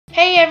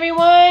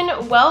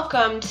everyone,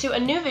 welcome to a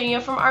new video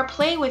from our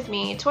Play With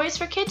Me Toys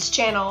for Kids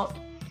channel.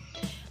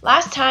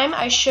 Last time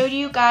I showed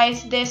you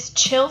guys this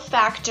chill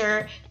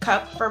factor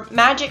cup for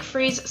Magic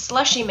Freez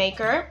slushy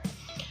maker.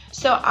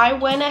 So I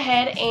went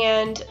ahead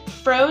and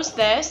froze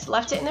this,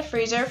 left it in the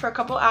freezer for a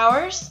couple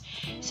hours.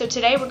 So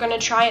today we're going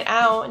to try it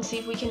out and see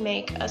if we can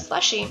make a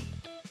slushie.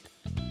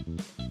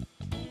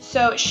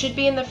 So it should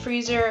be in the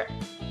freezer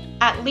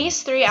at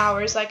least 3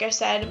 hours, like I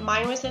said.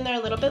 Mine was in there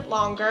a little bit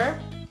longer.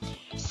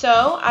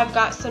 So I've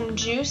got some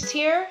juice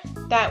here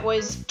that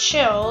was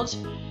chilled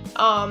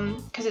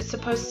because it's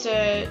supposed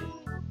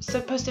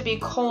to be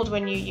cold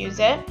when you use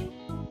it.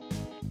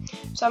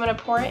 So I'm going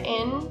to pour it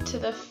into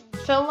the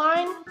fill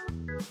line.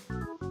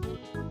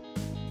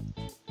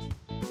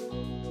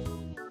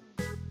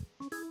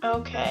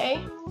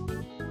 Okay.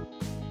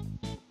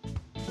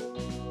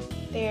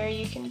 There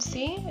you can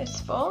see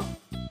it's full.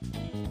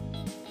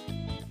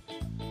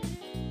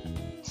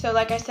 So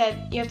like I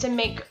said, you have to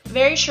make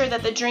very sure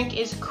that the drink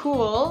is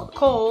cold,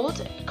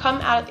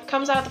 comes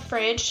out of the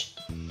fridge.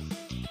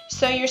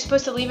 So you're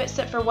supposed to leave it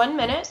sit for 1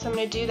 minute, so I'm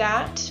going to do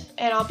that,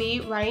 and I'll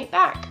be right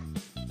back.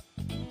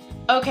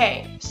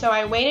 Okay, so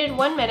I waited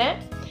 1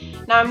 minute.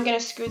 Now I'm going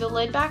to screw the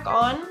lid back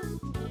on,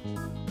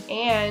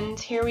 and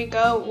here we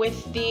go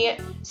with the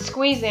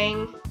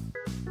squeezing.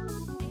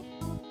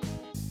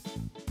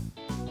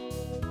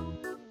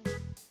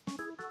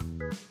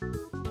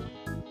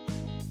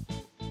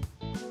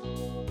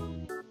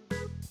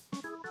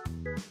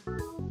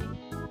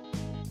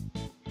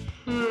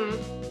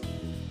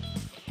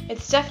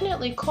 It's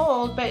definitely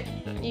cold, but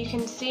you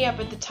can see up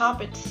at the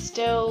top it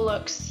still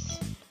looks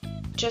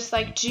just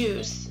like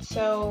juice,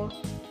 so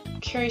I'm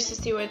curious to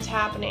see what's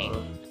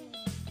happening.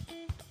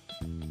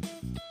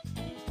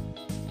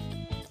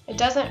 It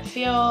doesn't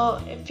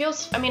feel,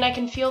 I mean, I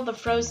can feel the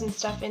frozen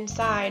stuff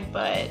inside,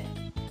 but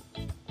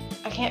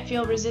I can't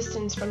feel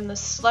resistance from the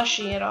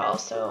slushy at all,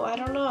 so I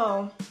don't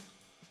know.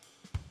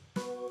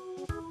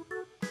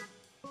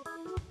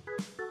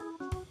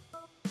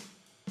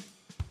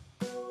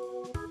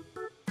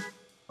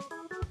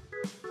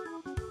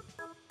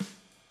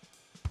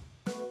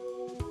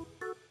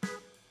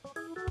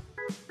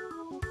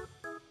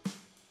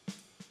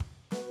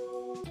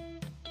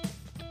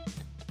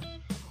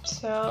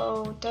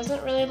 So,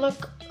 doesn't really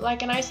look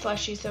like an ice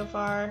slushie so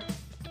far.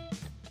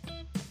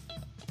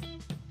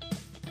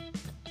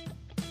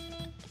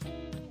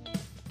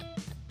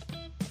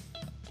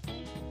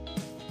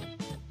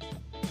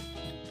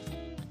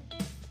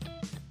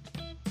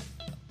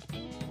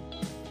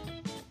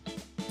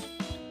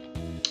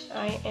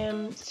 I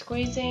am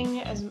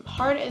squeezing as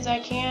hard as I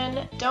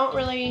can. Don't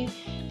really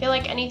feel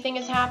like anything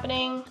is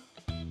happening.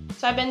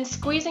 So I've been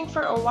squeezing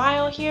for a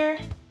while here.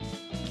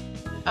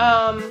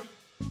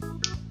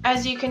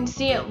 As you can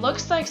see, it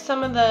looks like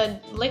some of the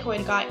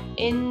liquid got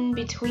in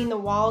between the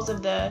walls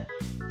of the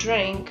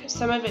drink.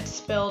 Some of it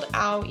spilled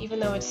out even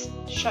though it's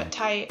shut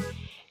tight.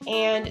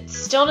 And it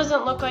still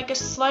doesn't look like a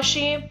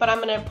slushie, but I'm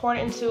going to pour it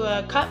into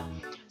a cup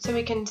so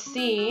we can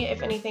see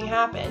if anything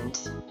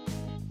happened.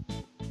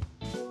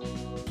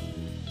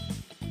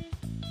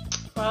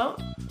 Well,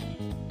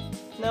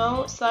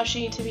 no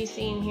slushie to be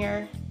seen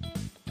here.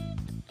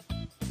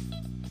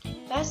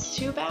 That's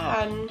too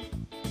bad.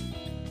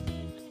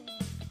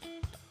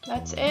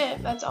 That's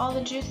it. That's all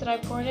the juice that I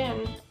poured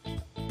in.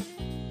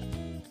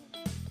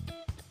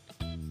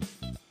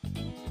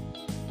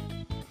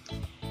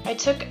 I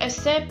took a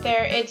sip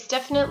there. It's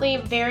definitely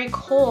very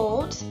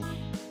cold,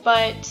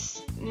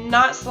 but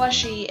not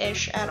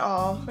slushy-ish at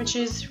all, which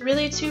is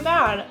really too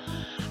bad.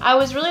 I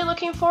was really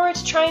looking forward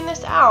to trying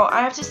this out.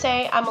 I have to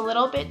say I'm a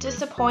little bit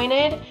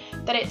disappointed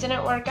that it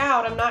didn't work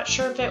out. I'm not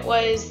sure if it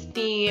was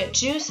the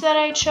juice that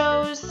I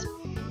chose,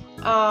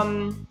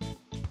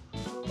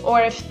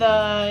 or if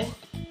the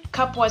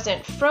cup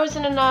wasn't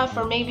frozen enough,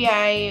 or maybe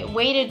I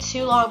waited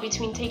too long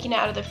between taking it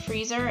out of the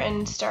freezer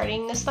and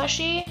starting the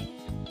slushie.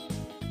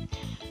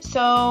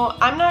 So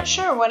I'm not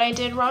sure what I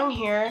did wrong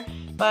here,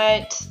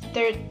 but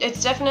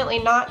it's definitely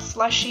not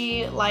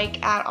slushy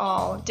like at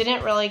all.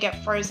 Didn't really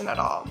get frozen at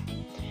all.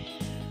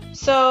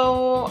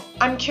 So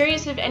I'm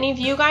curious if any of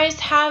you guys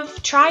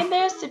have tried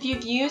this, if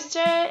you've used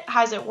it,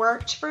 has it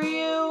worked for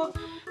you?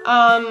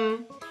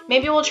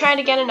 Maybe we'll try it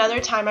again another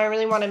time. I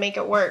really want to make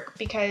it work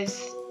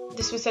because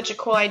this was such a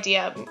cool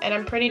idea, and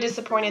I'm pretty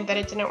disappointed that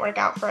it didn't work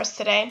out for us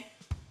today.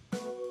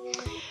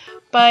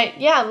 But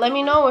yeah, let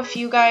me know if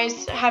you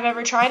guys have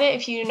ever tried it,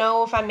 if you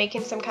know if I'm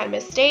making some kind of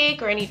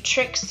mistake or any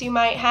tricks you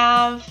might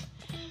have.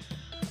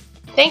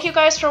 Thank you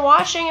guys for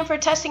watching and for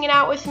testing it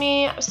out with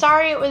me.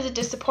 Sorry it was a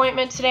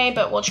disappointment today,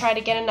 but we'll try it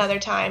again another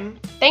time.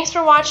 Thanks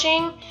for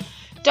watching.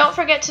 Don't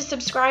forget to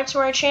subscribe to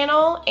our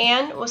channel,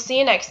 and we'll see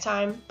you next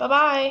time.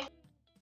 Bye-bye.